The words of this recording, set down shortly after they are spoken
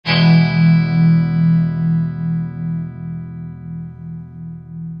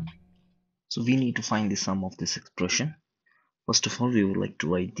So we need to find the sum of this expression. First of all, we would like to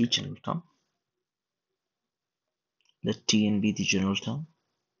write the general term. Let Tn be the general term,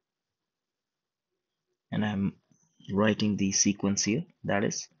 and I'm writing the sequence here, that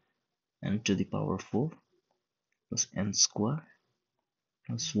is n to the power 4 plus n square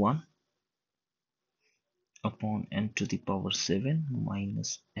plus 1 upon n to the power 7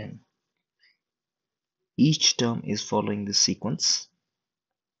 minus n. Each term is following this sequence.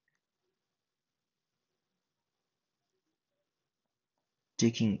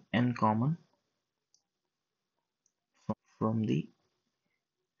 Taking n common from the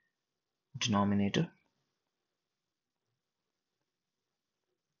denominator,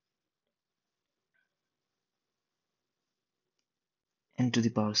 n to the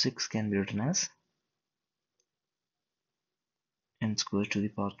power 6 can be written as n squared to the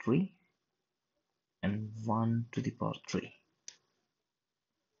power 3 and 1 to the power 3.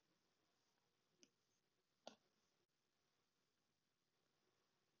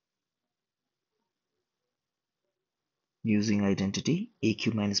 Using identity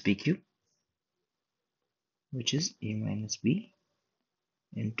aq minus bq, which is a minus b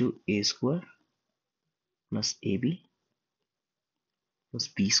into a square plus ab plus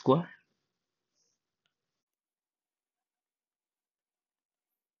b square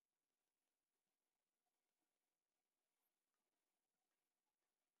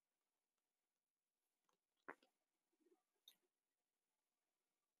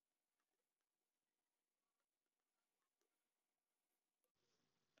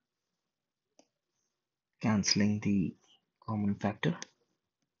cancelling the common factor.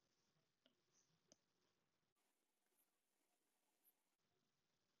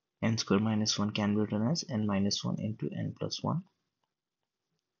 N square minus 1 can be written as n minus 1 into n plus 1.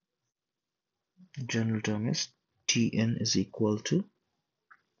 General term is Tn is equal to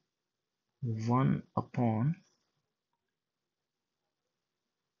 1 upon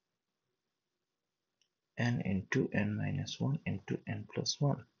n into n minus 1 into n plus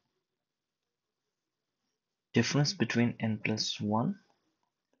 1. Difference between n plus 1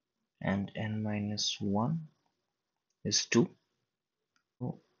 and n minus 1 is 2.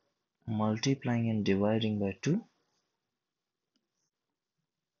 So multiplying and dividing by 2,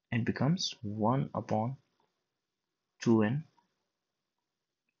 it becomes 1 upon 2n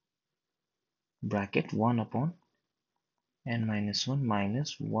bracket 1 upon n minus 1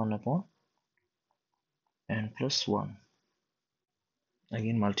 minus 1 upon n plus 1.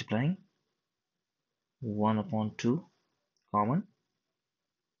 Again multiplying 1 upon 2 common,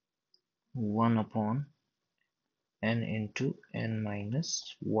 1 upon n into n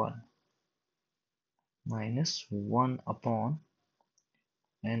minus 1 minus 1 upon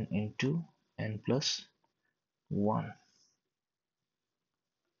n into n plus 1.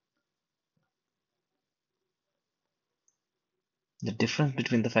 The difference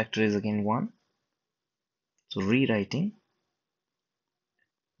between the factor is again 1. So rewriting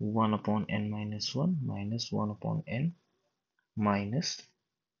 1 upon n minus 1 minus 1 upon n minus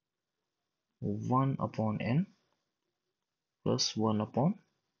 1 upon n plus 1 upon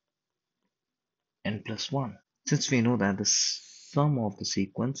n plus 1. Since we know that the sum of the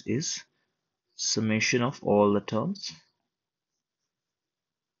sequence is summation of all the terms,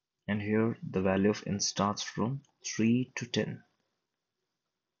 and here the value of n starts from 3 to 10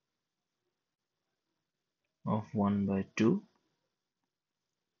 of 1 by 2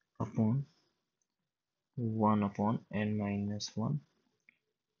 upon 1 upon n minus 1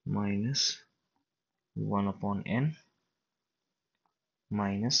 minus 1 upon n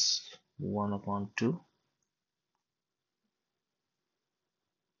minus 1 upon 2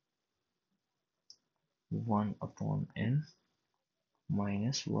 1 upon n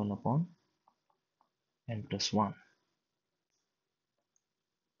minus 1 upon n plus 1.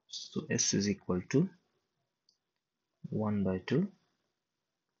 So s is equal to 1 by 2.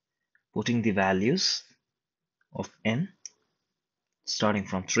 Putting the values of n starting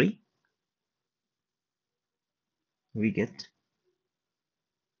from 3, we get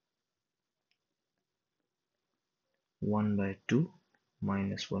 1 by 2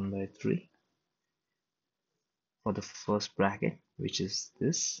 minus 1 by 3 for the first bracket, which is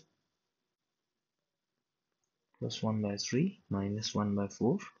this, plus 1 by 3 minus 1 by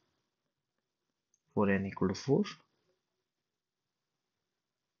 4 for n equal to 4,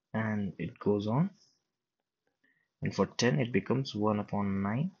 and it goes on, and for 10 it becomes 1 upon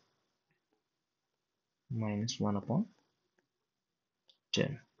 9 minus 1 upon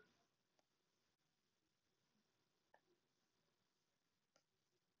 10.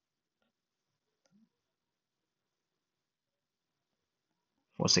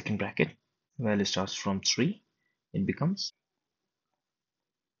 For second bracket, value starts from 3, it becomes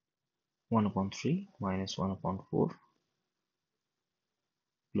 1 upon 3 minus 1 upon 4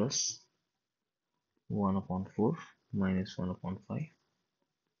 plus 1 upon 4 minus 1 upon 5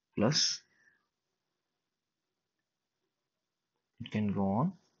 plus, it can go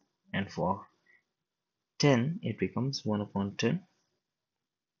on, and for 10 it becomes 1 upon 10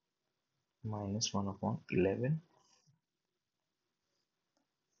 minus 1 upon 11,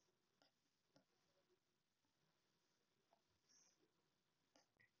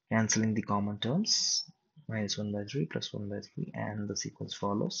 cancelling the common terms, minus 1 by 3 plus 1 by 3, and the sequence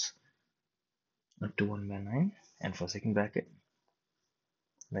follows up to 1 by 9, and for second bracket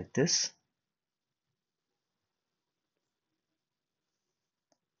like this.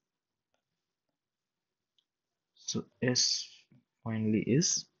 So S finally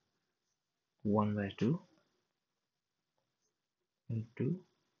is 1 by 2 into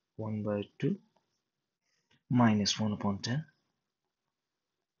 1 by 2 minus 1 upon 10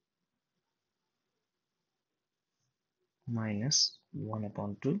 minus 1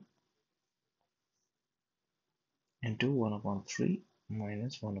 upon 2 into 1 upon 3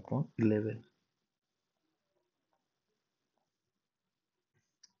 minus 1 upon 11.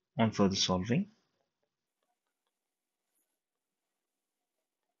 On further solving,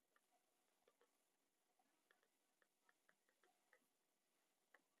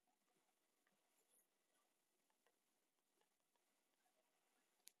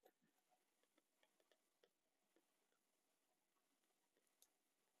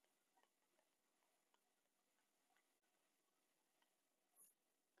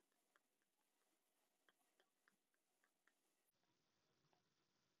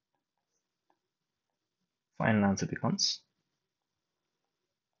 final answer becomes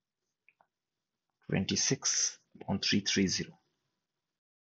 26.330.